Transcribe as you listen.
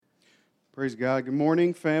Praise God. Good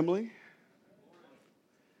morning, family.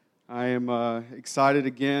 I am excited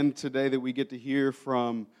again today that we get to hear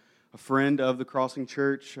from a friend of the Crossing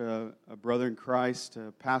Church, a brother in Christ,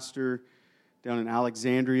 a pastor down in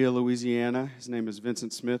Alexandria, Louisiana. His name is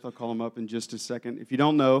Vincent Smith. I'll call him up in just a second. If you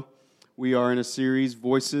don't know, we are in a series,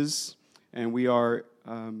 Voices, and we are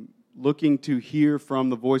looking to hear from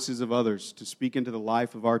the voices of others, to speak into the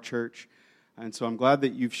life of our church. And so I'm glad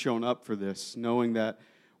that you've shown up for this, knowing that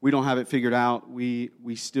we don't have it figured out. We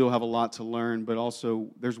still have a lot to learn, but also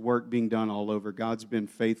there's work being done all over. God's been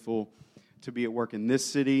faithful to be at work in this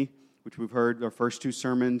city, which we've heard. Our first two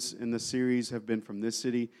sermons in the series have been from this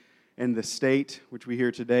city, and the state, which we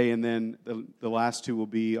hear today, and then the last two will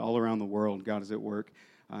be all around the world. God is at work.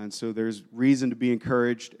 And so there's reason to be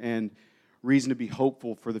encouraged and reason to be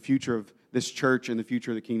hopeful for the future of this church and the future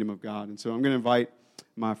of the kingdom of God. And so I'm going to invite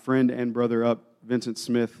my friend and brother up, Vincent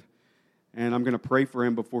Smith, and I'm going to pray for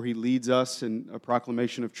him before he leads us in a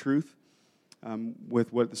proclamation of truth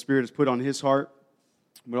with what the Spirit has put on his heart.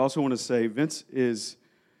 But I also want to say Vince is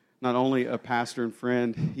not only a pastor and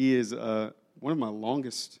friend, he is one of my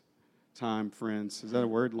longest time friends. Is that a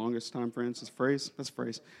word? Longest time friends? That's a phrase? That's a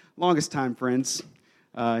phrase. Longest time friends.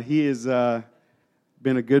 He has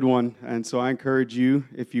been a good one, and so I encourage you,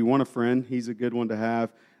 if you want a friend, he's a good one to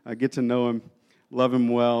have. Get to know him, love him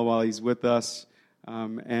well while he's with us.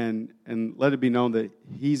 And let it be known that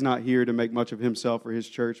he's not here to make much of himself or his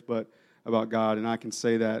church, but about God. And I can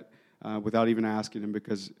say that without even asking him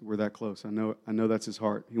because we're that close. I know that's his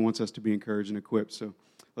heart. He wants us to be encouraged and equipped. So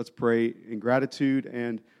let's pray in gratitude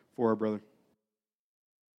and for our brother.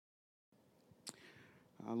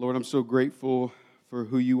 Lord, I'm so grateful for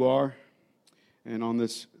who you are, and on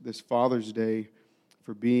this Father's Day,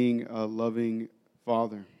 for being a loving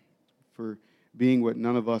Father, for being what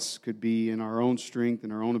none of us could be in our own strength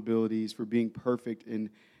and our own abilities, for being perfect in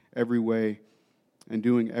every way and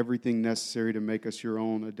doing everything necessary to make us your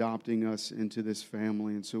own, adopting us into this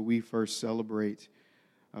family. And so we first celebrate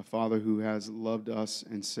a Father who has loved us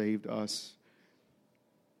and saved us.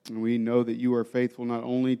 And we know that you are faithful not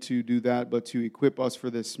only to do that, but to equip us for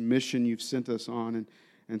this mission you've sent us on.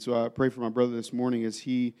 And so I pray for my brother this morning as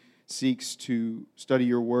he seeks to study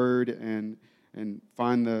your word and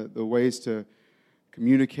find the ways to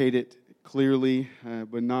communicate it clearly,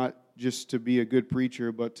 but not just to be a good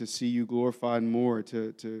preacher, but to see you glorified more,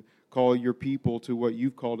 to call your people to what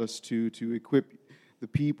you've called us to equip the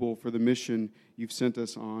people for the mission you've sent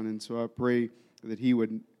us on. And so I pray that he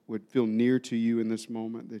would feel near to you in this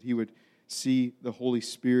moment, that he would see the Holy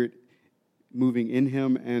Spirit moving in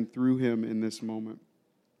him and through him in this moment,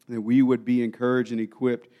 that we would be encouraged and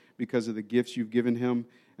equipped because of the gifts you've given him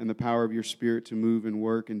and the power of your Spirit to move and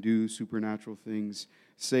work and do supernatural things.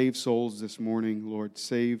 Save souls this morning, Lord.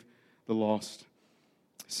 Save the lost.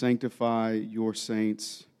 Sanctify your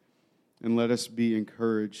saints. And let us be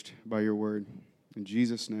encouraged by your word. In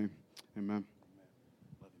Jesus' name, amen.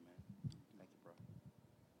 Love you, man. Thank you, bro.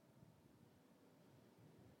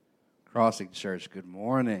 Crossing Church, good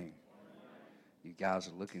morning. You guys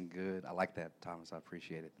are looking good. I like that, Thomas. I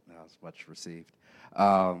appreciate it. That was much received.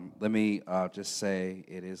 Let me just say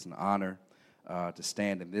it is an honor to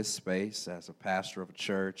stand in this space as a pastor of a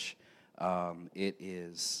church. It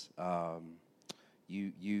is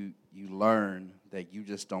you learn that you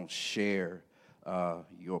just don't share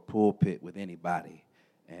your pulpit with anybody,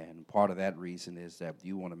 and part of that reason is that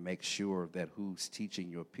you want to make sure that who's teaching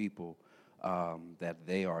your people that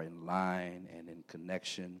they are in line and in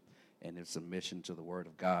connection and in submission to the Word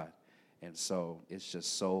of God. And so it's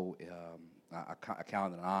just so, I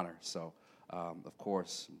count it an honor. So, of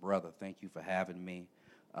course, brother, thank you for having me.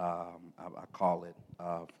 I call it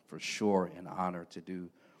for sure an honor to do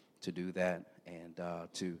that. And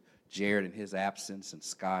to Jared in his absence and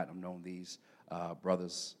Scott, I've known these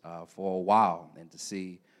brothers for a while, and to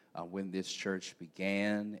see when this church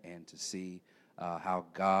began and to see how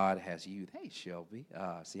God has used, hey Shelby,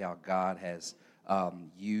 see how God has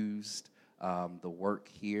used the work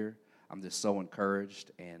here. I'm just so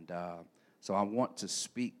encouraged, and so I want to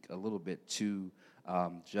speak a little bit to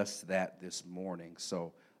just that this morning.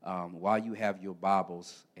 So while you have your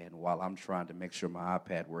Bibles and while I'm trying to make sure my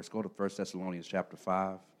iPad works, go to 1 Thessalonians chapter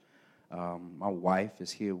 5. My wife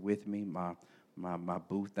is here with me, my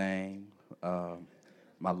boo thing,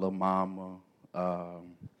 my little mama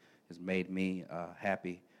has made me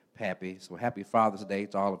happy pappy. So happy Father's Day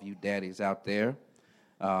to all of you daddies out there.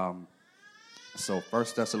 So 1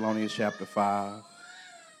 Thessalonians chapter 5.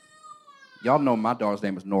 Y'all know my daughter's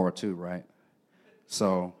name is Nora too, right?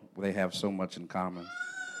 So they have so much in common.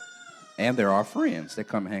 And they're our friends. They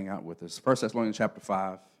come and hang out with us. 1 Thessalonians chapter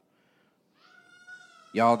 5.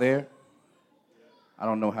 Y'all there? I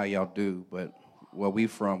don't know how y'all do, but where we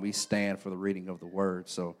from, we stand for the reading of the word.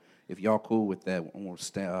 So if y'all cool with that, we're going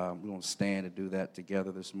to stand and do that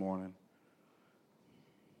together this morning.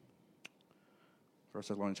 1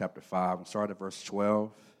 Thessalonians chapter 5, we'll start at verse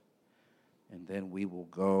 12, and then we will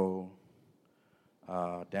go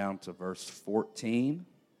down to verse 14,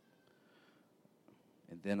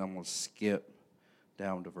 and then I'm going to skip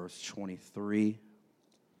down to verse 23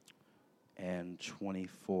 and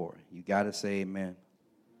 24. You got to say amen.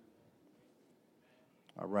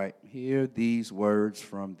 All right, hear these words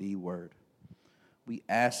from the word. We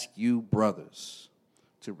ask you, brothers,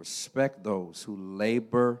 to respect those who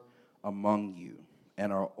labor among you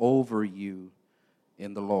and are over you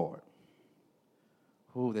in the Lord.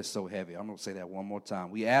 Oh, that's so heavy. I'm going to say that one more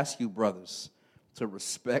time. We ask you, brothers, to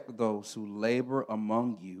respect those who labor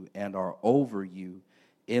among you and are over you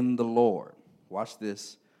in the Lord. Watch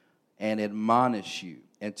this. And admonish you,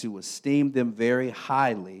 and to esteem them very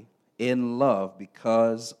highly in love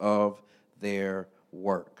because of their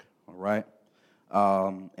work. All right?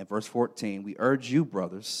 In verse 14, we urge you,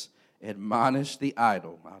 brothers, admonish the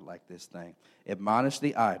idle. I like this thing. Admonish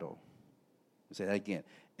the idle. Say that again.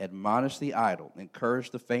 Admonish the idle. Encourage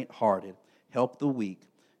the faint-hearted. Help the weak.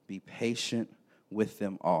 Be patient with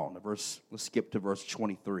them all. Now, let's skip to verse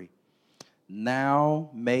 23. Now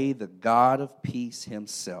may the God of peace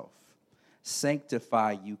himself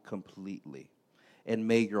sanctify you completely, and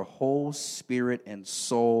may your whole spirit and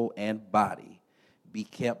soul and body be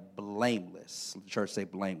kept blameless. Let the church say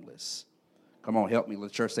blameless. Come on, help me. Let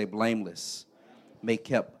the church say blameless. May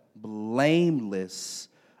kept blameless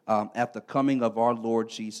at the coming of our Lord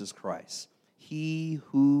Jesus Christ. He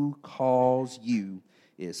who calls you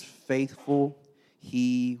is faithful.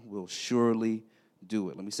 He will surely do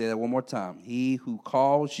it. Let me say that one more time. He who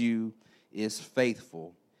calls you is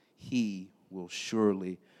faithful. He will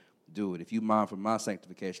surely do it. If you mind, for my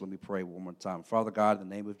sanctification, let me pray one more time. Father God, in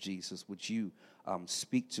the name of Jesus, would you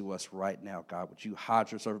speak to us right now, God? Would you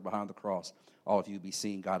hide your servant behind the cross? All of you be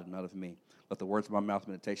seen, God, and none of me. Let the words of my mouth,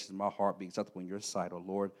 meditations of my heart be acceptable in your sight, O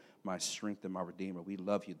Lord, my strength and my redeemer. We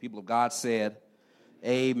love you. The people of God said,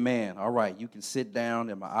 amen. All right, you can sit down,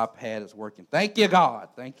 and my iPad is working. Thank you, God.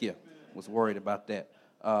 Thank you. Was worried about that.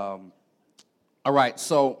 All right,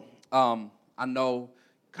 so I know,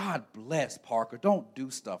 God bless Parker. Don't do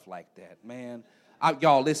stuff like that, man.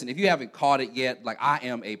 Y'all, listen, if you haven't caught it yet, like I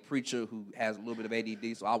am a preacher who has a little bit of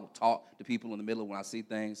ADD, so I will talk to people in the middle when I see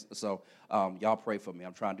things. So y'all pray for me.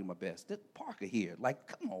 I'm trying to do my best. Parker here. Like,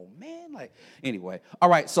 come on, man. Like, anyway. All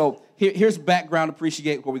right, so here's background.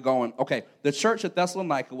 Appreciate where we're going. Okay, the church at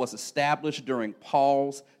Thessalonica was established during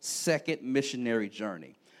Paul's second missionary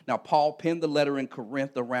journey. Now, Paul penned the letter in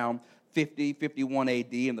Corinth around 51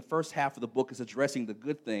 AD, and the first half of the book is addressing the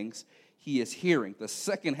good things he is hearing. The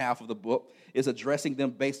second half of the book is addressing them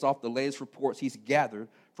based off the latest reports he's gathered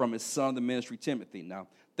from his son, the ministry Timothy. Now,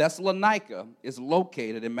 Thessalonica is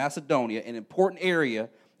located in Macedonia, an important area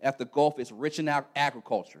at the Gulf. It's rich in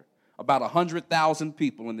agriculture. About 100,000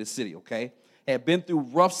 people in this city, okay, had been through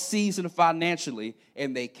rough season financially,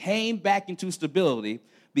 and they came back into stability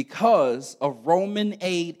because of Roman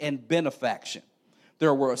aid and benefaction.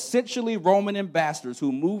 There were essentially Roman ambassadors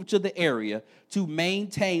who moved to the area to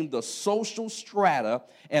maintain the social strata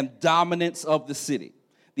and dominance of the city.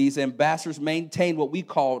 These ambassadors maintained what we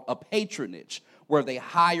called a patronage, where they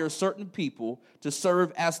hire certain people to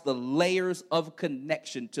serve as the layers of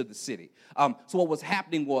connection to the city. So what was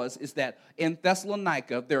happening is that in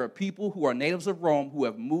Thessalonica, there are people who are natives of Rome who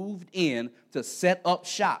have moved in to set up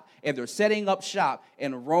shop. And they're setting up shop,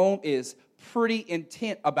 and Rome is pretty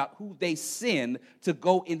intent about who they send to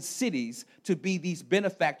go in cities to be these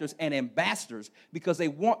benefactors and ambassadors, because they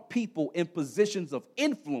want people in positions of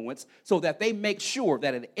influence so that they make sure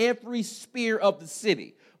that in every sphere of the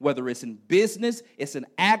city, whether it's in business, it's in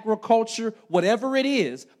agriculture, whatever it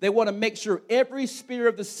is, they want to make sure every sphere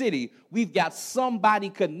of the city, we've got somebody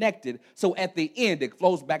connected. So at the end, it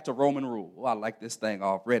flows back to Roman rule. Well, I like this thing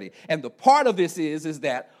already. And the part of this is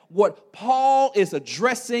that what Paul is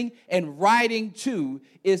addressing and writing to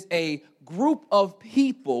is a group of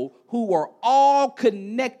people who are all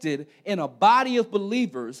connected in a body of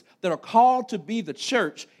believers that are called to be the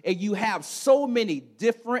church. And you have so many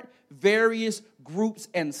different, various groups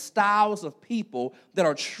and styles of people that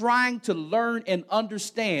are trying to learn and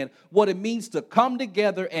understand what it means to come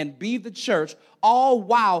together and be the church, all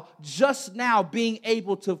while just now being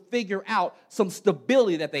able to figure out some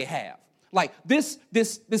stability that they have. Like this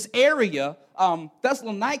area,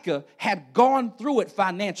 Thessalonica had gone through it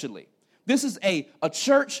financially. This is a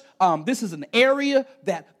church, this is an area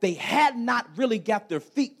that they had not really got their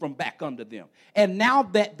feet from back under them. And now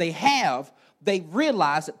that they have, they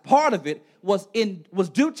realized that part of it was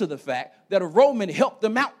due to the fact that Rome helped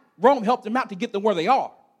them out to get them where they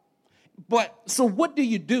are. But so what do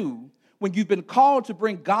you do when you've been called to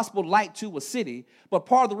bring gospel light to a city, but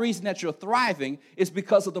part of the reason that you're thriving is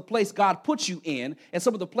because of the place God put you in, and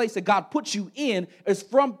some of the place that God put you in is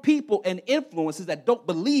from people and influences that don't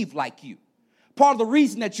believe like you. Part of the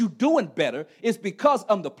reason that you're doing better is because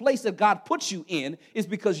of the place that God puts you in is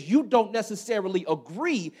because you don't necessarily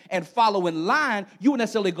agree and follow in line. You wouldn't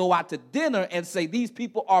necessarily go out to dinner and say, these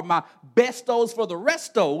people are my bestos for the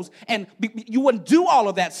restos, and you wouldn't do all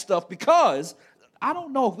of that stuff because I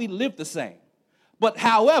don't know if we live the same. But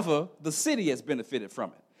however, the city has benefited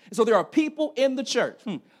from it. So there are people in the church,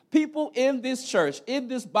 people in this church, in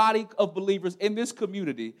this body of believers, in this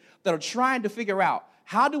community that are trying to figure out,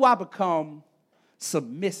 how do I become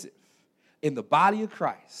submissive in the body of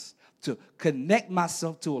Christ, to connect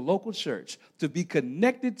myself to a local church, to be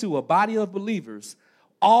connected to a body of believers,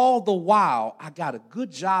 all the while I got a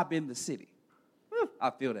good job in the city.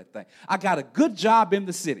 I feel that thing. I got a good job in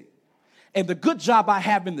the city. And the good job I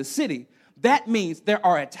have in the city, that means there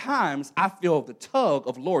are at times I feel the tug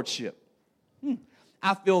of lordship.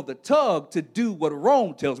 I feel the tug to do what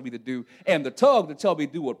Rome tells me to do, and the tug to tell me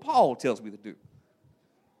to do what Paul tells me to do.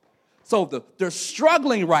 So they're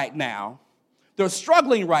struggling right now. They're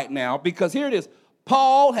struggling right now because here it is.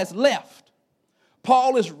 Paul has left.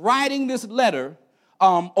 Paul is writing this letter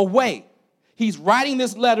away. He's writing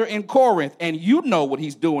this letter in Corinth, and you know what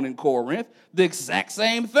he's doing in Corinth, the exact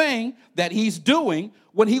same thing that he's doing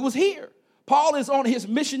when he was here. Paul is on his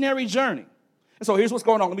missionary journey. And so here's what's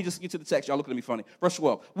going on. Let me just get to the text. Y'all looking at me funny. Verse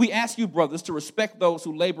 12. We ask you, brothers, to respect those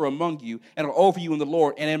who labor among you and are over you in the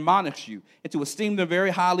Lord and admonish you, and to esteem them very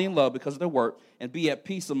highly in love because of their work, and be at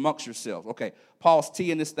peace amongst yourselves. Okay, Paul's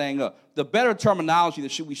teeing this thing up. The better terminology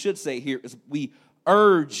that we should say here is we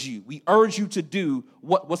urge you. We urge you to do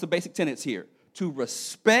what's the basic tenets here? To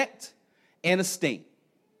respect and esteem.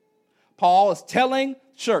 Paul is telling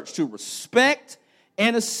church to respect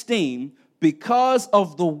and esteem because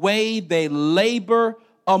of the way they labor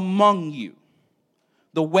among you,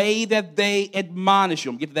 the way that they admonish you.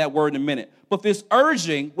 I'm going to get to that word in a minute. But this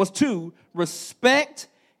urging was to respect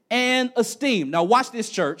and esteem. Now watch this,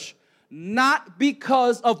 church. Not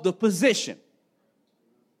because of the position.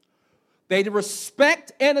 They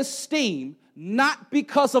respect and esteem not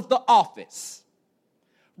because of the office.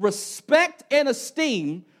 Respect and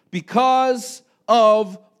esteem because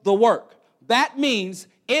of the work. That means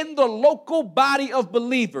in the local body of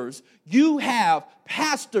believers, you have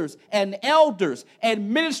pastors and elders and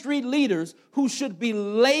ministry leaders who should be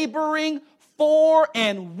laboring for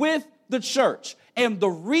and with the church. And the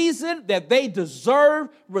reason that they deserve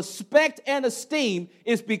respect and esteem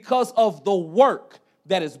is because of the work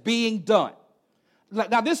that is being done.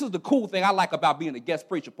 Now, this is the cool thing I like about being a guest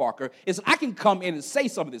preacher, Parker, is I can come in and say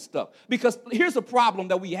some of this stuff. Because here's a problem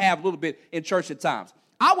that we have a little bit in church at times.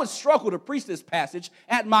 I would struggle to preach this passage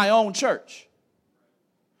at my own church.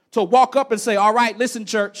 To walk up and say, all right, listen,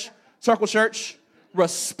 church, Circle Church,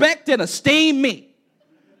 respect and esteem me.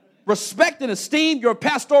 Respect and esteem your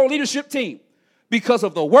pastoral leadership team because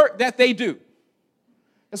of the work that they do.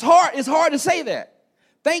 It's hard to say that.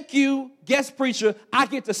 Thank you, guest preacher, I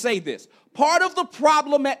get to say this. Part of the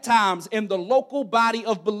problem at times in the local body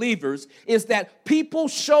of believers is that people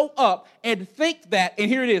show up and think that, and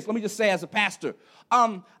here it is, let me just say as a pastor,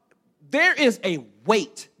 there is a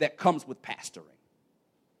weight that comes with pastoring.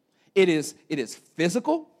 It is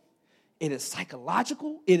physical, it is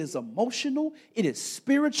psychological, it is emotional, it is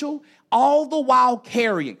spiritual, all the while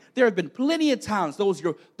carrying. There have been plenty of times those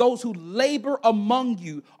who labor among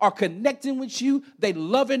you are connecting with you, they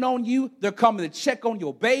loving on you, they're coming to check on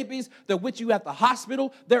your babies, they're with you at the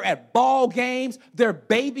hospital, they're at ball games, they're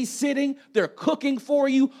babysitting, they're cooking for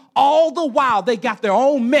you, all the while they got their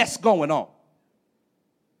own mess going on.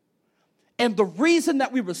 And the reason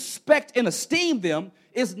that we respect and esteem them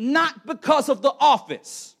is not because of the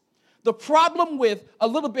office. The problem with a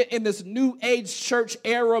little bit in this new age church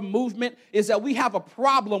era movement is that we have a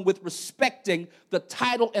problem with respecting the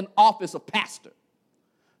title and office of pastor.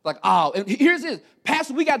 Like, oh, and here's this.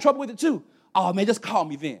 Pastor, we got trouble with it too. Oh, man, just call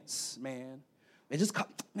me Vince, man. Just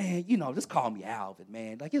call me Alvin,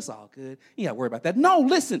 man. Like, it's all good. You got to worry about that. No,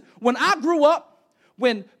 listen, when I grew up,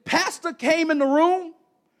 when pastor came in the room,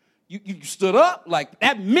 you stood up, like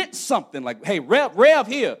that meant something. Like, hey, Rev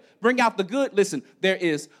here, bring out the good. Listen, there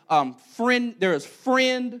is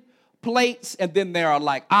friend, plates, and then there are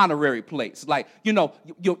like honorary plates. Like,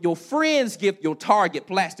 your friends give your Target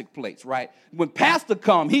plastic plates, right? When pastor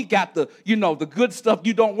come, he got the good stuff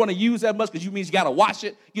you don't want to use that much because you got to wash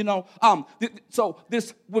it, So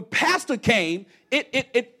this, when pastor came,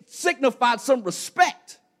 it signified some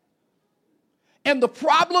respect. And the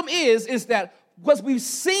problem is that because we've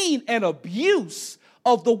seen an abuse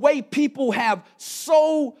of the way people have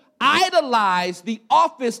so idolized the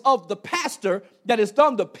office of the pastor that has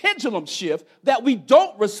done the pendulum shift that we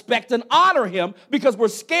don't respect and honor him because we're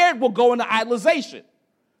scared we'll go into idolization.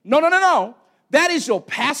 No. That is your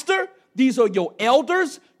pastor. These are your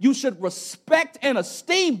elders. You should respect and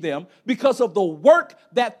esteem them because of the work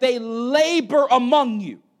that they labor among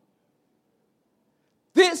you.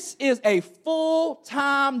 This is a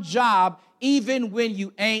full-time job even when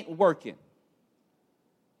you ain't working.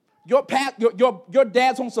 Your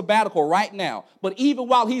dad's on sabbatical right now, but even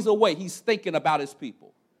while he's away, he's thinking about his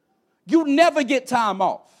people. You never get time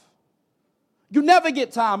off. You never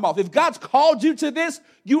get time off. If God's called you to this,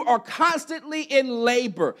 you are constantly in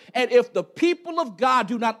labor. And if the people of God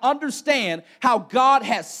do not understand how God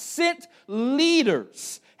has sent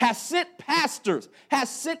leaders, has sent pastors, has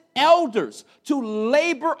sent elders to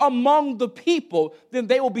labor among the people, then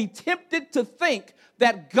they will be tempted to think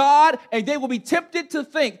that God, and they will be tempted to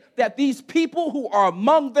think that these people who are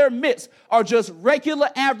among their midst are just regular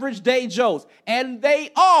average day Joes. And they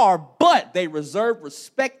are, but they reserve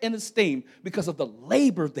respect and esteem because of the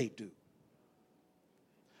labor they do.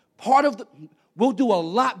 We'll do a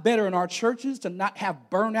lot better in our churches to not have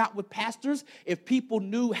burnout with pastors if people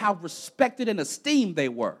knew how respected and esteemed they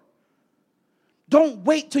were. Don't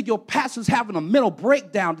wait till your pastor's having a mental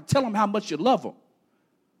breakdown to tell them how much you love them.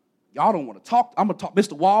 Y'all don't want to talk. I'm going to talk.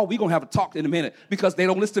 Mr. Wall, we're going to have a talk in a minute because they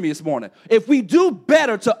don't listen to me this morning. If we do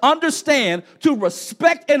better to understand, to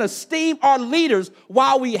respect and esteem our leaders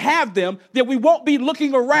while we have them, then we won't be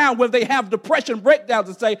looking around when they have depression breakdowns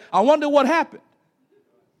and say, I wonder what happened.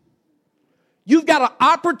 You've got an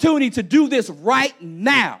opportunity to do this right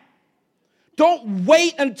now. Don't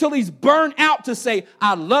wait until he's burned out to say,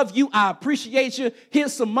 I love you, I appreciate you,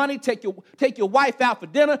 here's some money, take your wife out for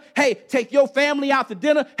dinner, hey, take your family out for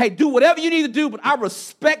dinner, hey, do whatever you need to do, but I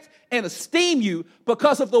respect and esteem you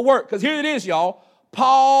because of the work. Because here it is, y'all.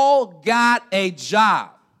 Paul got a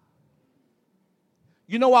job.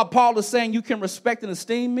 You know why Paul is saying you can respect and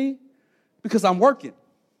esteem me? Because I'm working.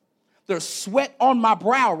 There's sweat on my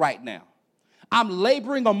brow right now. I'm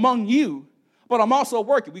laboring among you, but I'm also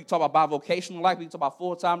working. We can talk about bivocational life. We can talk about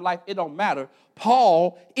full-time life. It don't matter.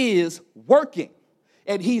 Paul is working,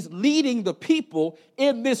 and he's leading the people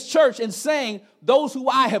in this church and saying, those who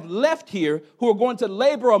I have left here who are going to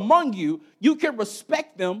labor among you, you can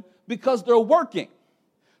respect them because they're working.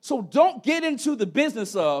 So don't get into the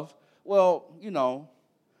business of, well,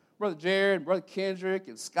 Brother Jared, Brother Kendrick,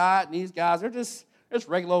 and Scott, and these guys, they're just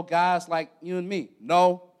regular old guys like you and me.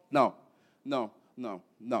 No.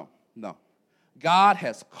 God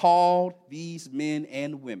has called these men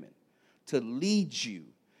and women to lead you,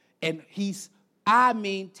 and he's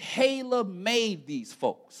tailor-made these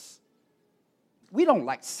folks. We don't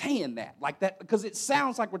like saying that like that because it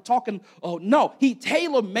sounds like we're talking, oh, no. He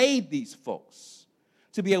tailor-made these folks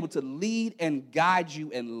to be able to lead and guide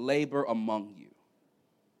you and labor among you.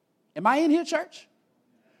 Am I in here, church?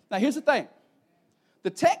 Now, here's the thing. The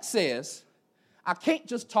text says, I can't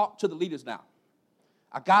just talk to the leaders now.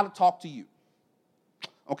 I got to talk to you.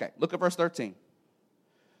 Okay, look at verse 13.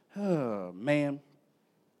 Oh, man.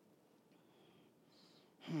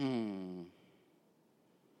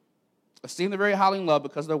 Esteem the very highly in love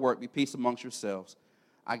because of their work. Be peace amongst yourselves.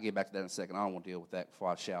 I'll get back to that in a second. I don't want to deal with that before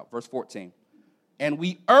I shout. Verse 14. And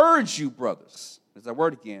we urge you, brothers, there's that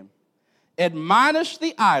word again, admonish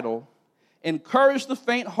the idle, encourage the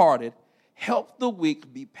faint-hearted, help the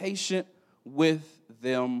weak, be patient with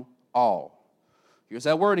them all. Here's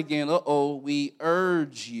that word again. We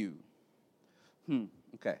urge you.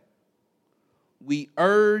 Okay. We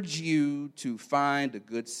urge you to find a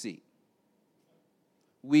good seat.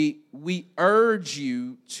 We urge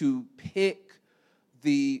you to pick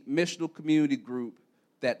the missional community group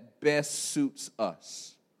that best suits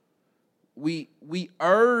us. We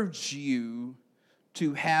urge you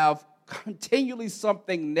to have continually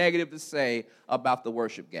something negative to say about the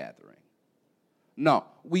worship gathering. No,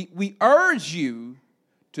 we urge you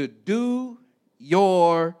to do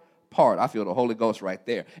your part. I feel the Holy Ghost right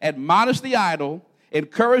there. Admonish the idle,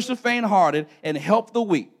 encourage the faint-hearted, and help the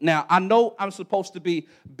weak. Now, I know I'm supposed to be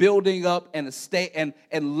building up and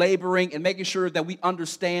laboring and making sure that we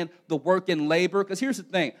understand the work and labor. Because here's the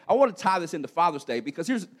thing. I want to tie this into Father's Day because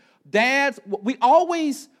Dads,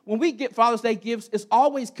 when we get Father's Day gifts, it's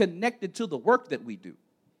always connected to the work that we do.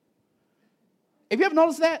 Have you ever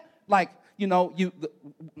noticed that? Like,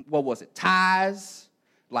 what was it? Ties.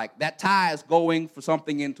 Like that tie is going for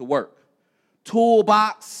something into work.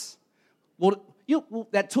 Toolbox. Well,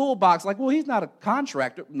 that toolbox, like, well, he's not a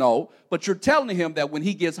contractor. No, but you're telling him that when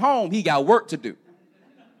he gets home, he got work to do.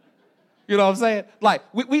 You know what I'm saying? Like,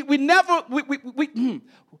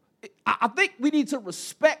 I think we need to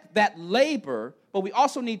respect that labor, but we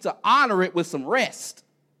also need to honor it with some rest.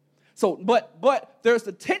 So, but there's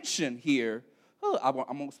the tension here. I'm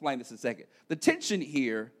going to explain this in a second. The tension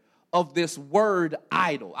here of this word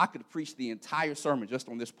idle. I could preach the entire sermon just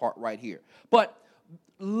on this part right here. But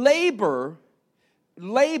labor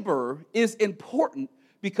is important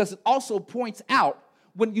because it also points out,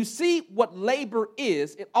 when you see what labor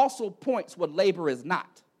is, it also points what labor is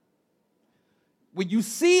not. When you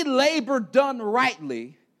see labor done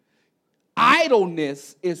rightly,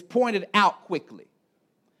 idleness is pointed out quickly.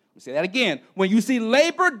 Let me say that again. When you see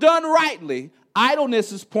labor done rightly,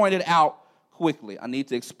 idleness is pointed out quickly. I need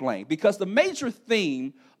to explain. Because the major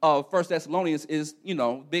theme of 1 Thessalonians is,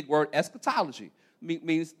 big word, eschatology.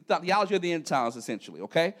 Means the theology of the end times, essentially,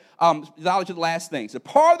 okay? Theology of the last things. So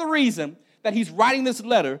part of the reason that he's writing this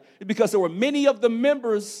letter is because there were many of the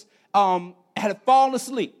members had fallen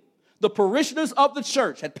asleep. The parishioners of the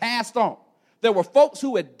church had passed on. There were folks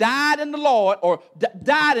who had died in the Lord or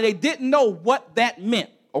died and they didn't know what that meant,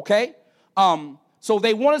 okay? So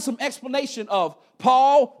they wanted some explanation of,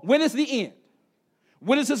 Paul, when is the end?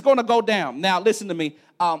 When is this going to go down? Now, listen to me.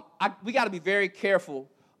 We got to be very careful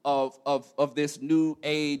of this new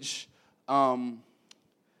age,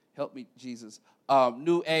 help me, Jesus,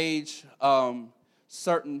 new age,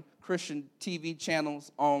 certain Christian TV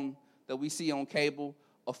channels that we see on cable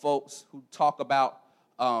of folks who talk about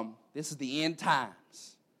this is the end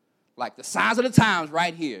times. Like the signs of the times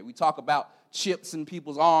right here. We talk about chips in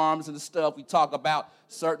people's arms and stuff. We talk about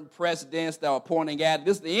certain presidents that are pointing at it.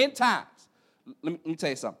 This is the end times. Let me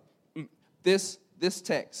tell you something. This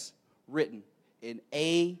text written in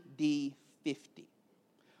AD 50.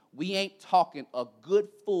 We ain't talking a good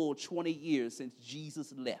full 20 years since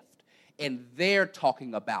Jesus left. And they're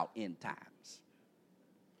talking about end times.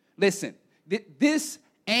 Listen, this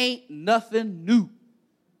ain't nothing new.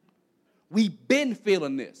 We've been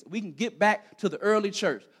feeling this. We can get back to the early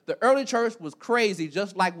church. The early church was crazy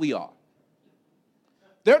just like we are.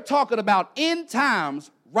 They're talking about end times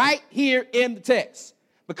right here in the text.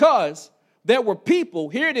 Because there were people,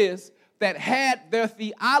 here it is, that had their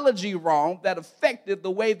theology wrong that affected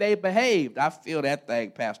the way they behaved. I feel that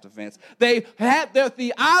thing, Pastor Vince. They had their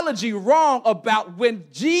theology wrong about when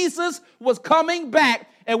Jesus was coming back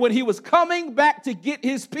and when he was coming back to get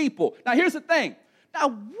his people. Now, here's the thing. Now,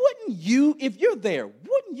 wouldn't you, if you're there,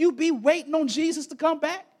 wouldn't you be waiting on Jesus to come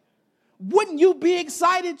back? Wouldn't you be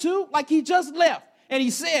excited too? Like he just left and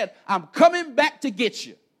he said, I'm coming back to get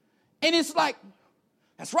you. And it's like,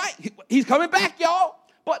 that's right. He's coming back, y'all.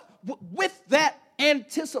 But with that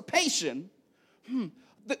anticipation,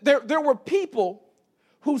 there were people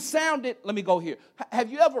who sounded, let me go here.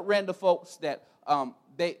 Have you ever ran to folks that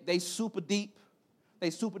they super deep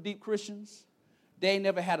Christians? They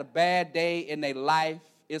never had a bad day in their life.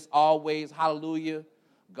 It's always hallelujah.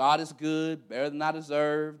 God is good, better than I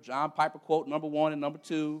deserve. John Piper quote number 1 and number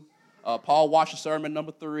 2. Paul Washer sermon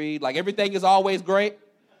number 3. Like everything is always great.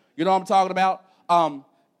 You know what I'm talking about?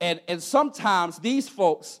 And sometimes these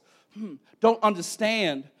folks don't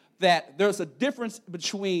understand that there's a difference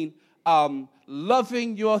between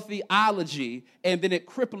loving your theology and then it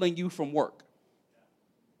crippling you from work.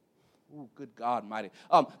 Oh, good God Almighty.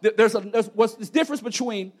 There's what's this difference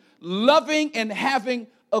between loving and having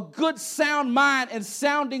a good sound mind and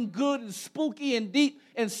sounding good and spooky and deep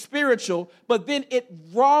and spiritual, but then it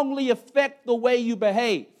wrongly affect the way you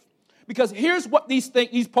behave. Because here's what these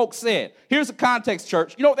folks said. Here's the context,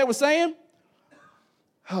 church. You know what they were saying?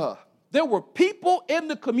 There were people in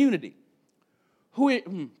the community who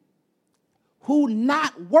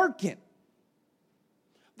not working.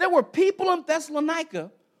 There were people in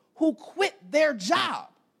Thessalonica who quit their job.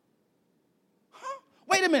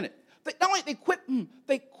 Wait a minute. Not only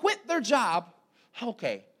they quit their job,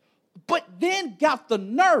 okay, but then got the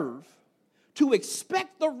nerve to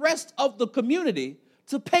expect the rest of the community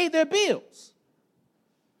to pay their bills.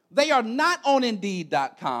 They are not on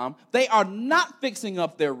Indeed.com. They are not fixing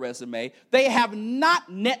up their resume. They have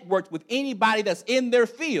not networked with anybody that's in their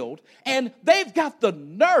field, and they've got the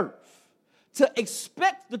nerve to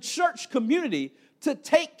expect the church community to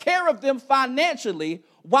take care of them financially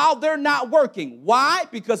while they're not working. Why?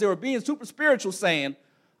 Because they were being super spiritual, saying,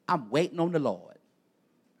 I'm waiting on the Lord.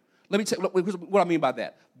 Let me tell you what I mean by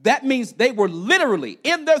that. That means they were literally,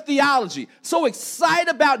 in their theology, so excited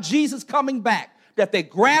about Jesus coming back that they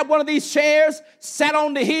grabbed one of these chairs, sat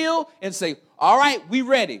on the hill, and say, all right, we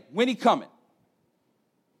ready. When he coming?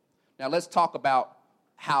 Now let's talk about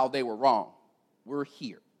how they were wrong. We're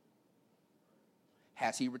here.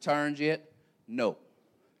 Has he returned yet? No.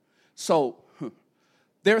 So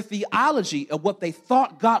their theology of what they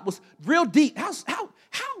thought God was real deep. How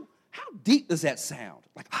deep does that sound?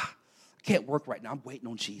 Like, I can't work right now. I'm waiting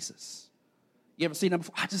on Jesus. You ever seen that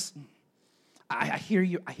before? I hear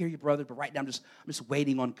you, brother, but right now I'm just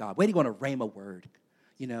waiting on God, waiting on a rhema word.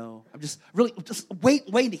 You know, I'm just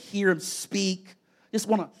waiting to hear him speak.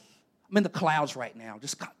 I'm in the clouds right now.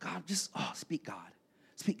 Just God, speak God.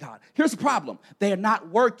 Speak God. Here's the problem. They are not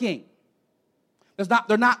working.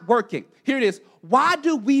 They're not working. Here it is. Why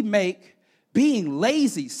do we make being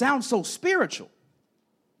lazy sound so spiritual?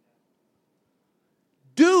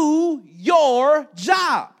 Do your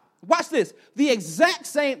job. Watch this.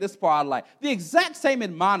 This part I like. The exact same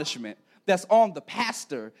admonishment that's on the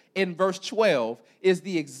pastor in verse 12 is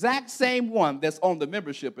the exact same one that's on the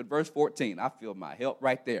membership in verse 14. I feel my help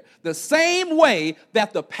right there. The same way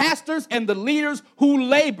that the pastors and the leaders who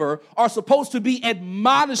labor are supposed to be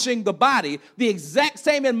admonishing the body, the exact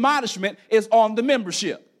same admonishment is on the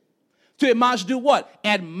membership. To admonish, do what?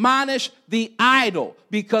 Admonish the idle,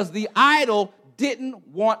 because the idle didn't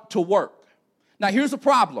want to work. Now, here's the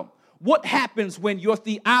problem. What happens when your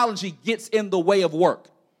theology gets in the way of work?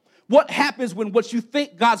 What happens when what you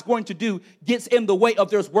think God's going to do gets in the way of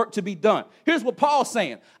there's work to be done? Here's what Paul's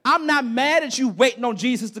saying. I'm not mad at you waiting on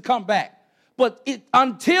Jesus to come back, but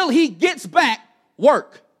until he gets back,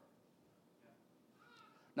 work.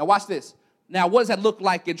 Now, watch this. Now, what does that look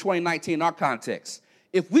like in 2019 in our context?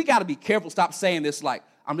 If we got to be careful, stop saying this like,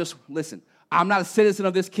 I'm not a citizen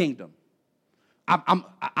of this kingdom.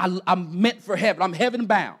 I'm meant for heaven. I'm heaven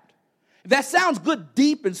bound. That sounds good,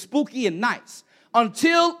 deep, and spooky and nice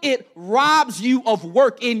until it robs you of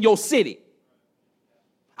work in your city.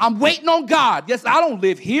 I'm waiting on God. Yes, I don't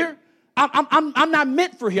live here. I'm not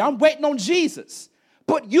meant for here. I'm waiting on Jesus.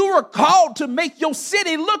 But you are called to make your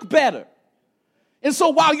city look better. And so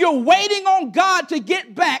while you're waiting on God to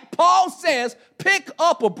get back, Paul says, pick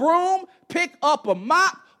up a broom, pick up a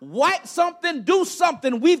mop, wipe something, do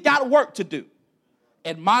something. We've got work to do.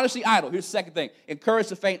 Admonish the idle. Here's the second thing. Encourage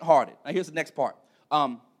the faint-hearted. Now, here's the next part.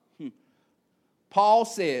 Paul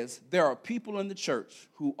says there are people in the church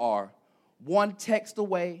who are one text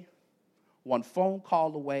away, one phone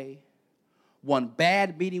call away, one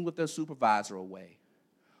bad meeting with their supervisor away,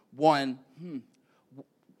 one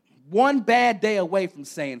bad day away from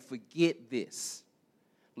saying, forget this.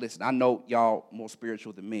 Listen, I know y'all more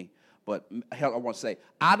spiritual than me, but I want to say,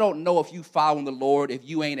 I don't know if you following the Lord if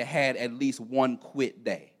you ain't had at least one quit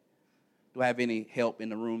day. Do I have any help in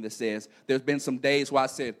the room that says, there's been some days where I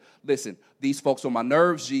said, listen, these folks on my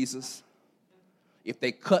nerves, Jesus. If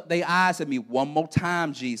they cut their eyes at me one more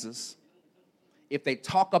time, Jesus. If they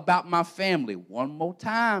talk about my family one more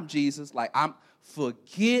time, Jesus.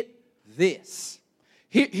 Forget this.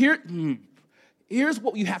 Here's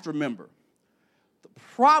what you have to remember. The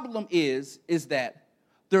problem is that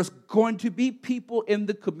there's going to be people in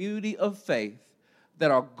the community of faith that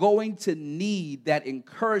are going to need that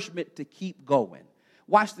encouragement to keep going.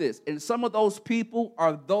 Watch this. And some of those people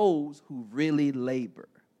are those who really labor.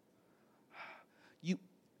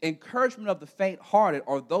 Encouragement of the faint-hearted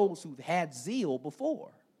are those who've had zeal before,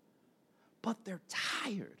 but they're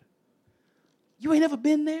tired. You ain't ever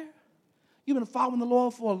been there? You've been following the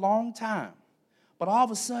Lord for a long time, but all of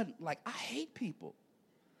a sudden, I hate people.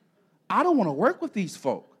 I don't want to work with these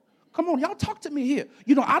folk. Come on, y'all talk to me here.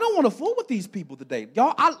 I don't want to fool with these people today.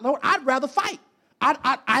 Y'all, Lord, I'd rather fight.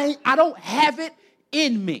 I don't have it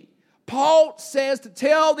in me. Paul says to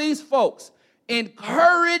tell these folks,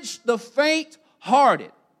 encourage the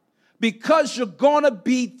faint-hearted because you're going to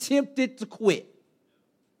be tempted to quit.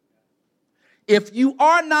 If you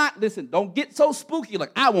are not, listen, don't get so spooky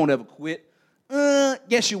like, I won't ever quit.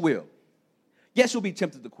 Yes, you will. Yes, you'll be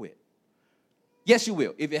tempted to quit. Yes, you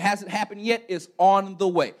will. If it hasn't happened yet, it's on the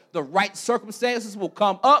way. The right circumstances will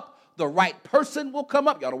come up. The right person will come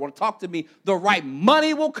up. Y'all don't want to talk to me. The right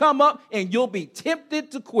money will come up, and you'll be tempted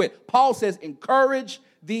to quit. Paul says, encourage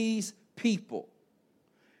these people.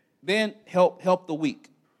 Then help the weak.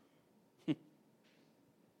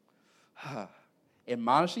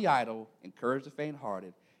 Admonish the idle, encourage the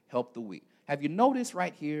faint-hearted, help the weak. Have you noticed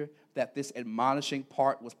right here that this admonishing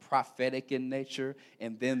part was prophetic in nature,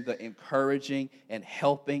 and then the encouraging and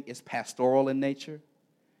helping is pastoral in nature?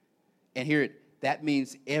 And that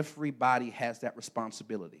means everybody has that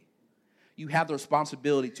responsibility. You have the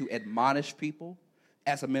responsibility to admonish people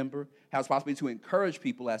as a member, have the responsibility to encourage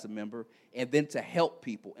people as a member, and then to help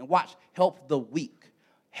people. And watch, help the weak.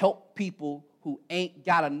 Help people who ain't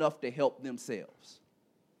got enough to help themselves.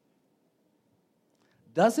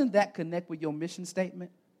 Doesn't that connect with your mission statement?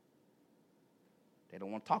 They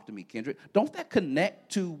don't want to talk to me, Kendrick. Don't that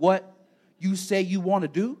connect to what you say you want to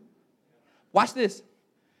do? Watch this.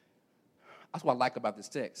 That's what I like about this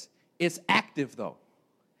text. It's active, though.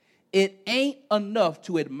 It ain't enough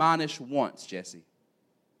to admonish once, Jesse.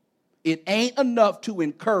 It ain't enough to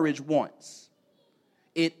encourage once.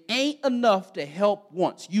 It ain't enough to help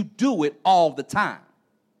once. You do it all the time.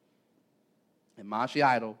 And Mashi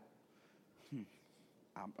Idol,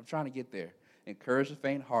 I'm trying to get there. Encourage the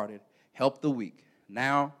faint-hearted, help the weak.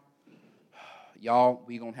 Now, y'all,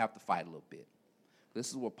 we're going to have to fight a little bit. This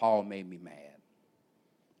is what Paul made me mad.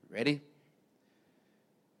 Ready?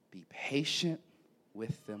 Be patient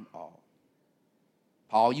with them all.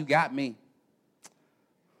 Paul, you got me.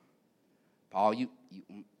 Paul, you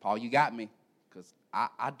got me, because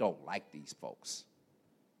I don't like these folks.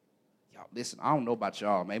 Y'all, listen, I don't know about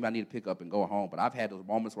y'all. Maybe I need to pick up and go home, but I've had those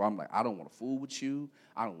moments where I'm like, I don't want to fool with you.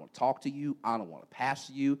 I don't want to talk to you. I don't want to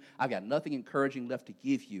pastor you. I've got nothing encouraging left to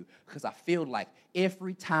give you, because I feel like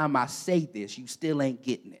every time I say this, you still ain't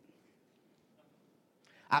getting it.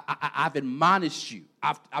 I've admonished you.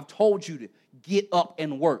 I've told you to get up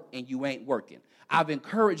and work, and you ain't working. I've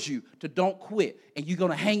encouraged you to don't quit, and you're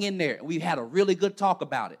going to hang in there. And we've had a really good talk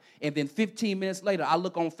about it. And then 15 minutes later, I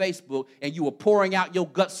look on Facebook, and you were pouring out your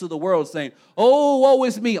guts to the world saying, oh, woe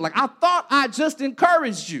is me. Like, I thought I just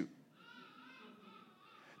encouraged you.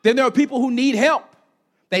 Then there are people who need help.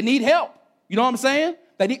 They need help. You know what I'm saying?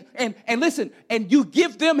 They need, and listen, and you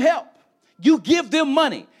give them help. You give them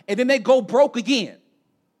money, and then they go broke again.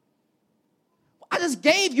 I just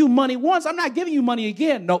gave you money once. I'm not giving you money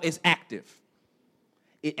again. No, it's active.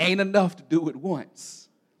 It ain't enough to do it once.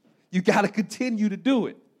 You got to continue to do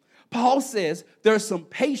it. Paul says there's some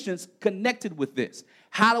patience connected with this.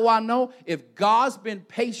 How do I know? If God's been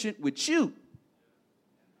patient with you,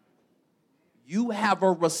 you have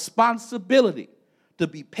a responsibility to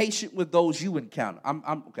be patient with those you encounter.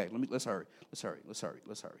 Okay. Let's hurry.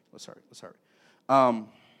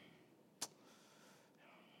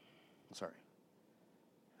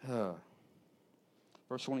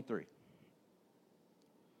 Verse 23.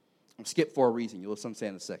 I'm skip for a reason. You'll see what I'm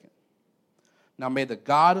saying in a second. Now may the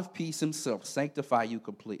God of peace himself sanctify you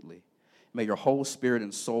completely. May your whole spirit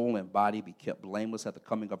and soul and body be kept blameless at the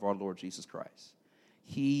coming of our Lord Jesus Christ.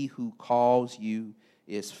 He who calls you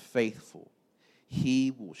is faithful.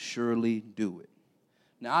 He will surely do it.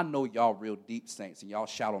 Now, I know y'all real deep saints, and y'all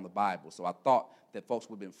shout on the Bible, so I thought that folks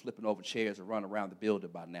would have been flipping over chairs and running around the building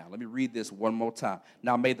by now. Let me read this one more time.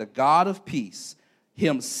 Now, may the God of peace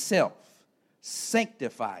himself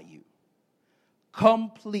sanctify you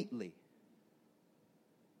completely.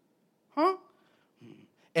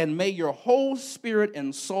 And may your whole spirit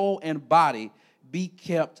and soul and body be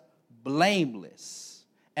kept blameless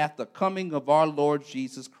at the coming of our Lord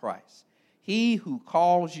Jesus Christ. He who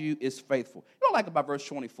calls you is faithful. You know what I like about verse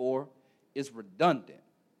 24? It's redundant.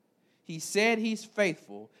 He said he's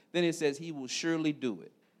faithful, then it says he will surely do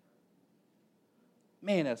it.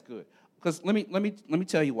 Man, that's good. Because let me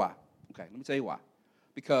tell you why. Okay, let me tell you why.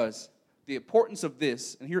 Because the importance of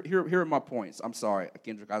this, and here are my points. I'm sorry,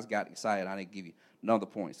 Kendrick, I just got excited. I didn't give you none of the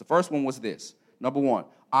points. The first one was this. Number one,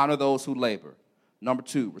 honor those who labor. Number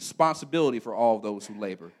two, responsibility for all those who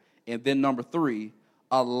labor. And then number three,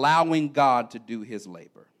 allowing God to do his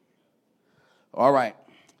labor. All right,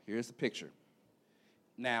 here's the picture.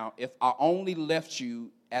 Now, if I only left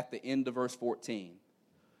you at the end of verse 14,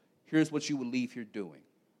 here's what you would leave here doing.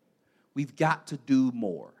 We've got to do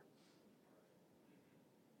more.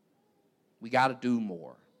 We got to do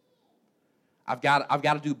more. I've got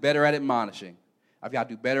to do better at admonishing. I've got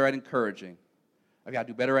to do better at encouraging. I've got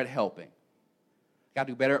to do better at helping. I've got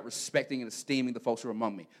to do better at respecting and esteeming the folks who are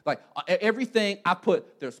among me. Like everything I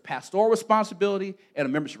put, there's pastoral responsibility and a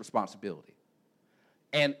membership responsibility.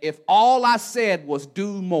 And if all I said was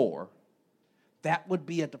do more, that would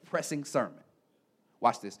be a depressing sermon.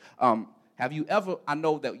 Watch this. Have you ever, I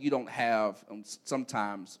know that you don't have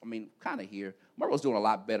sometimes, kind of here, Monroe's doing a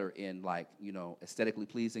lot better in aesthetically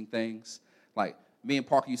pleasing things. Like me and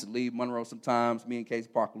Parker used to leave Monroe sometimes. Me and Casey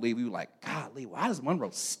Parker leave. We were like, golly, why does Monroe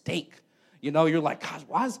stink? You're like, gosh,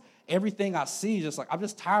 why is everything I see just like, I'm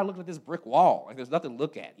just tired of looking at this brick wall. Like there's nothing to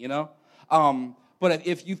look at, But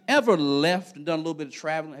if you've ever left and done a little bit of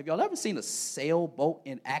traveling, have y'all ever seen a sailboat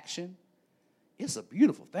in action? It's a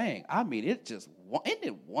beautiful thing. Isn't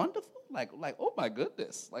it wonderful? Like, oh my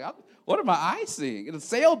goodness. What am my eyes seeing? And a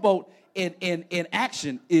sailboat in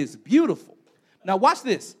action is beautiful. Now watch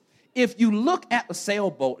this. If you look at the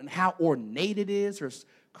sailboat and how ornate it is, there's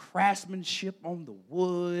craftsmanship on the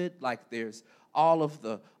wood, like there's all of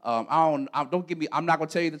the, I'm not going to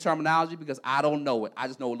tell you the terminology because I don't know it. I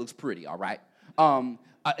just know it looks pretty, all right? And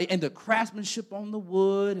the craftsmanship on the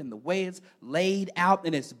wood and the way it's laid out,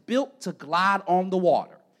 and it's built to glide on the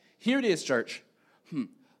water. Here it is, church.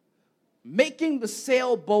 Making the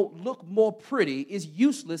sailboat look more pretty is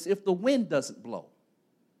useless if the wind doesn't blow.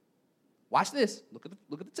 Watch this. Look at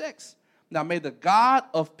the text. Now may the God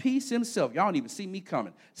of peace himself, y'all don't even see me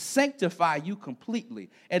coming, sanctify you completely,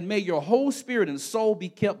 and may your whole spirit and soul be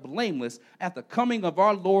kept blameless at the coming of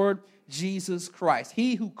our Lord Jesus Christ.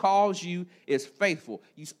 He who calls you is faithful.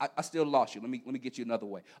 I still lost you. Let me get you another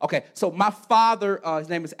way. Okay, so my father, his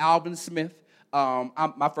name is Alvin Smith.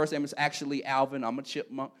 My first name is actually Alvin. I'm a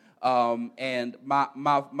chipmunk. And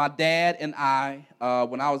my dad and I,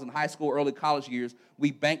 when I was in high school, early college years,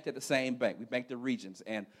 we banked at the same bank. We banked at Regions.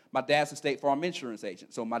 And my dad's a State Farm insurance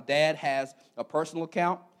agent. So my dad has a personal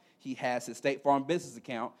account. He has his State Farm business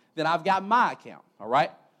account. Then I've got my account, all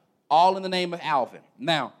right? All in the name of Alvin.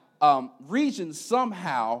 Now, Regions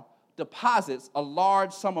somehow deposits a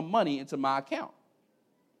large sum of money into my account.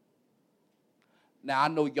 Now, I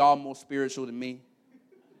know y'all more spiritual than me.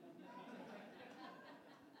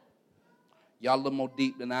 Y'all a little more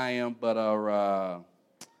deep than I am, but I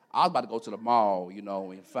was about to go to the mall,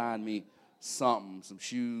 and find me something, some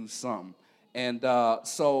shoes, something. And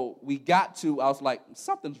so we got to, I was like,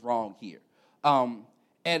 something's wrong here.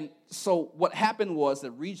 And so what happened was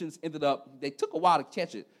that Regions they took a while to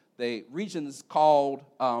catch it. Regions called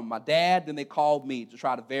my dad, then they called me to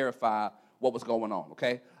try to verify what was going on,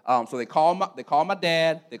 okay? So they called my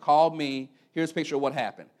dad, they called me. Here's a picture of what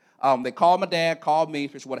happened. They called my dad, called me,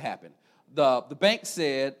 here's what happened. The bank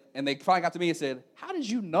said, and they finally got to me and said, how did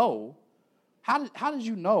you know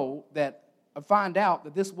that I find out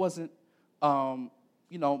that this wasn't,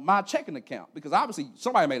 my checking account? Because obviously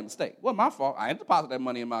somebody made a mistake. It wasn't my fault. I didn't deposit that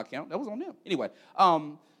money in my account. That was on them. Anyway,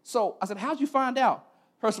 so I said, how'd you find out?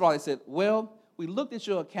 First of all, they said, well, we looked at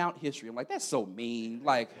your account history. I'm like, that's so mean.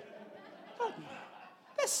 Like,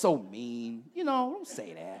 that's so mean. Don't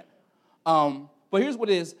say that. But here's what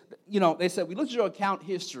it is. They said, we looked at your account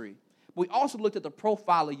history. We also looked at the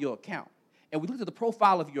profile of your account. And we looked at the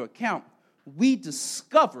profile of your account. We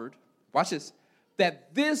discovered, watch this,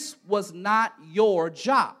 that this was not your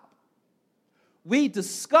job. We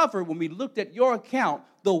discovered when we looked at your account,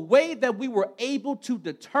 the way that we were able to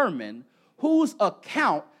determine whose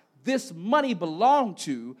account this money belonged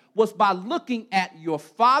to was by looking at your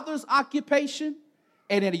father's occupation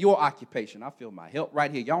and at your occupation. I feel my help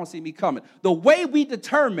right here. Y'all don't see me coming. The way we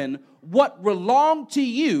determined what belonged to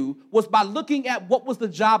you was by looking at what was the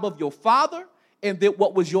job of your father and then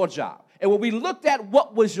what was your job. And when we looked at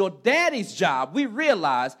what was your daddy's job, we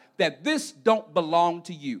realized that this don't belong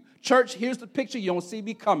to you. Church, here's the picture. You don't see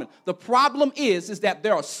me coming. The problem is that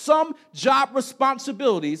there are some job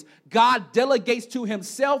responsibilities God delegates to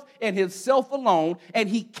himself and himself alone, and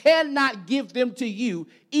he cannot give them to you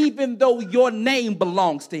even though your name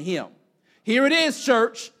belongs to him. Here it is,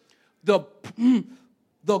 church. The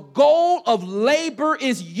goal of labor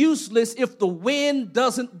is useless if the wind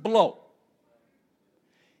doesn't blow.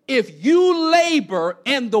 If you labor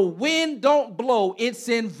and the wind don't blow, it's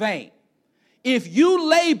in vain. If you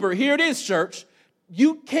labor, here it is, church,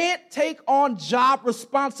 you can't take on job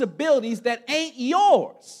responsibilities that ain't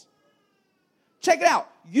yours. Check it out.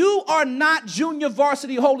 You are not junior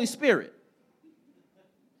varsity Holy Spirit.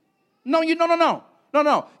 No.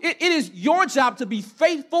 It is your job to be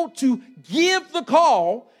faithful, to give the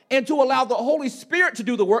call, and to allow the Holy Spirit to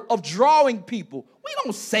do the work of drawing people. We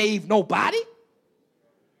don't save nobody.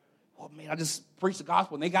 Well, man, I just preached the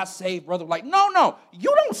gospel and they got saved, brother. Like, no,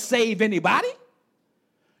 you don't save anybody.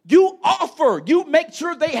 You offer. You make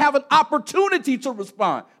sure they have an opportunity to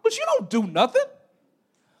respond. But you don't do nothing.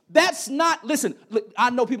 That's not, listen, I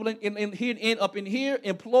know people up in here,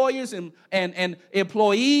 employers and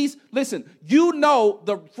employees. Listen, you know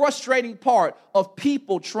the frustrating part of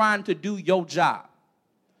people trying to do your job.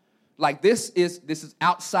 Like this is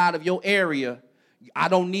outside of your area. I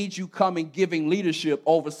don't need you coming giving leadership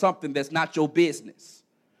over something that's not your business.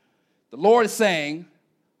 The Lord is saying,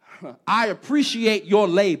 I appreciate your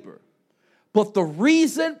labor, but the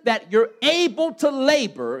reason that you're able to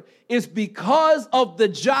labor is because of the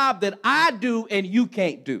job that I do and you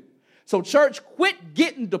can't do. So church, quit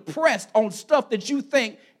getting depressed on stuff that you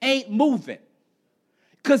think ain't moving,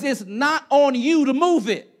 because it's not on you to move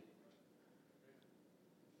it.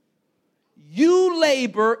 You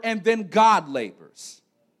labor and then God labors.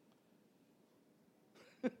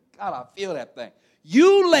 God, I feel that thing.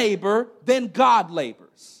 You labor, then God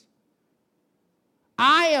labors.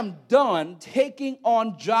 I am done taking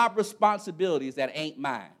on job responsibilities that ain't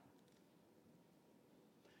mine.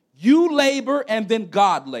 You labor and then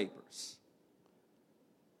God labors.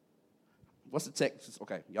 What's the text?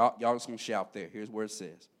 Okay, y'all just gonna shout there. Here's where it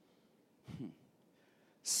says.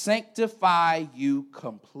 Sanctify you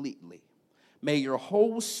completely. May your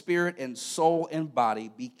whole spirit and soul and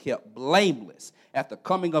body be kept blameless at the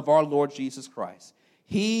coming of our Lord Jesus Christ.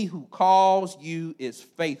 He who calls you is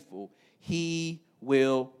faithful. He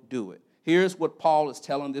will do it. Here's what Paul is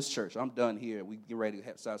telling this church. I'm done here. We get ready to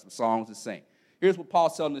have some songs to sing. Here's what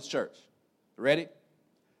Paul's telling this church. Ready?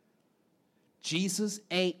 Jesus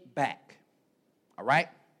ain't back. All right?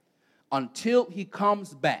 Until he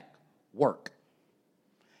comes back, work.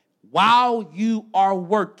 While you are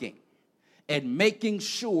working and making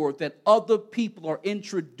sure that other people are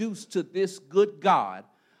introduced to this good God,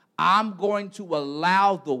 I'm going to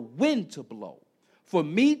allow the wind to blow for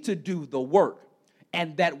me to do the work,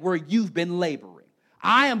 and that where you've been laboring.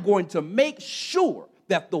 I am going to make sure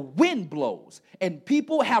that the wind blows and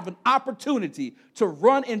people have an opportunity to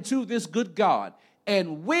run into this good God.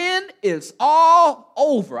 And when it's all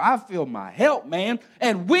over, I feel my help, man.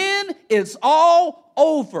 And when it's all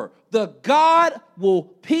over, the God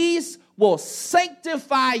peace will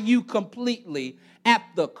sanctify you completely at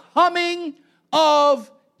the coming of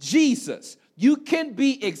Jesus. You can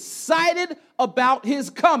be excited about his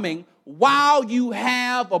coming while you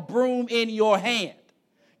have a broom in your hand.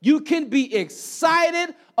 You can be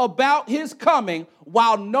excited about his coming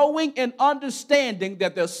while knowing and understanding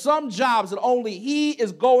that there's some jobs that only he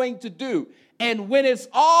is going to do. And when it's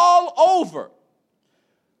all over,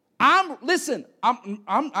 I'm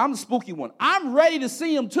the spooky one. I'm ready to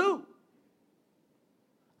see him too.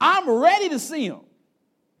 I'm ready to see him.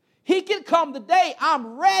 He can come today.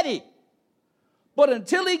 I'm ready. But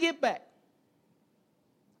until he get back,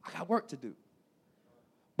 I got work to do.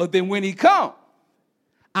 But then when he comes,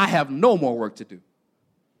 I have no more work to do.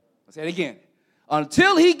 I'll say it again.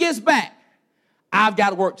 Until he gets back, I've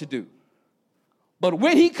got work to do. But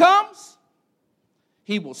when he comes,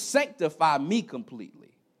 he will sanctify me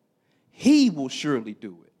completely. He will surely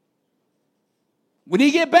do it. When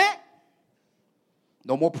he get back,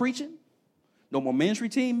 no more preaching, no more ministry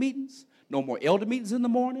team meetings, no more elder meetings in the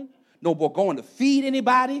morning, no more going to feed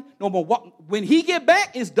anybody, no more walk. When he get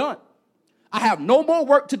back, it's done. I have no more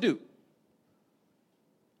work to do.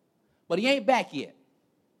 But he ain't back yet.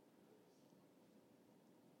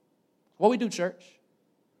 What we do, church?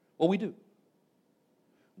 What we do?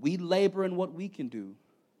 We labor in what we can do.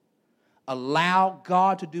 Allow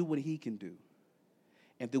God to do what he can do.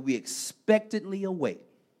 And then we expectantly await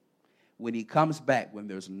when he comes back, when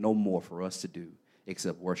there's no more for us to do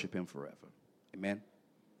except worship him forever. Amen?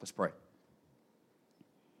 Let's pray.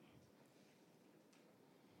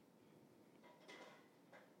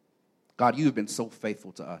 God, you've been so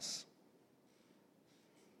faithful to us.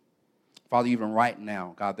 Father, even right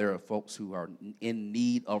now, God, there are folks who are in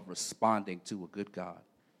need of responding to a good God.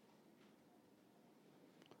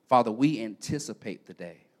 Father, we anticipate the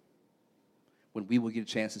day when we will get a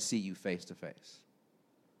chance to see you face to face.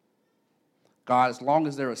 God, as long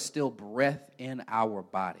as there is still breath in our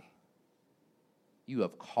body, you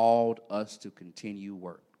have called us to continue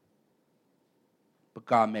work. But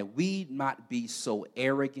God, may we not be so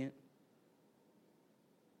arrogant,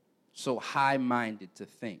 so high-minded to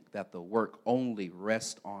think that the work only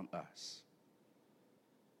rests on us.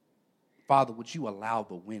 Father, would you allow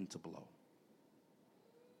the wind to blow?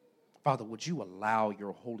 Father, would you allow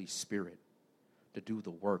your Holy Spirit to do the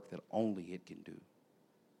work that only it can do?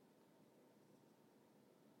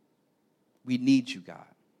 We need you, God.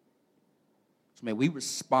 So may we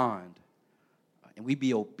respond and we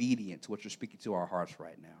be obedient to what you're speaking to our hearts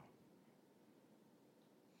right now.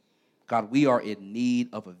 God, we are in need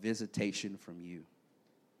of a visitation from you.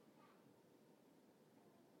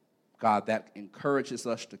 God, that encourages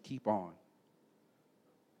us to keep on,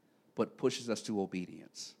 but pushes us to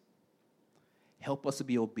obedience. Help us to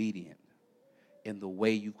be obedient in the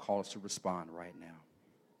way you call us to respond right now.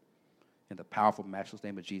 In the powerful, matchless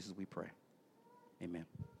name of Jesus, we pray. Amen.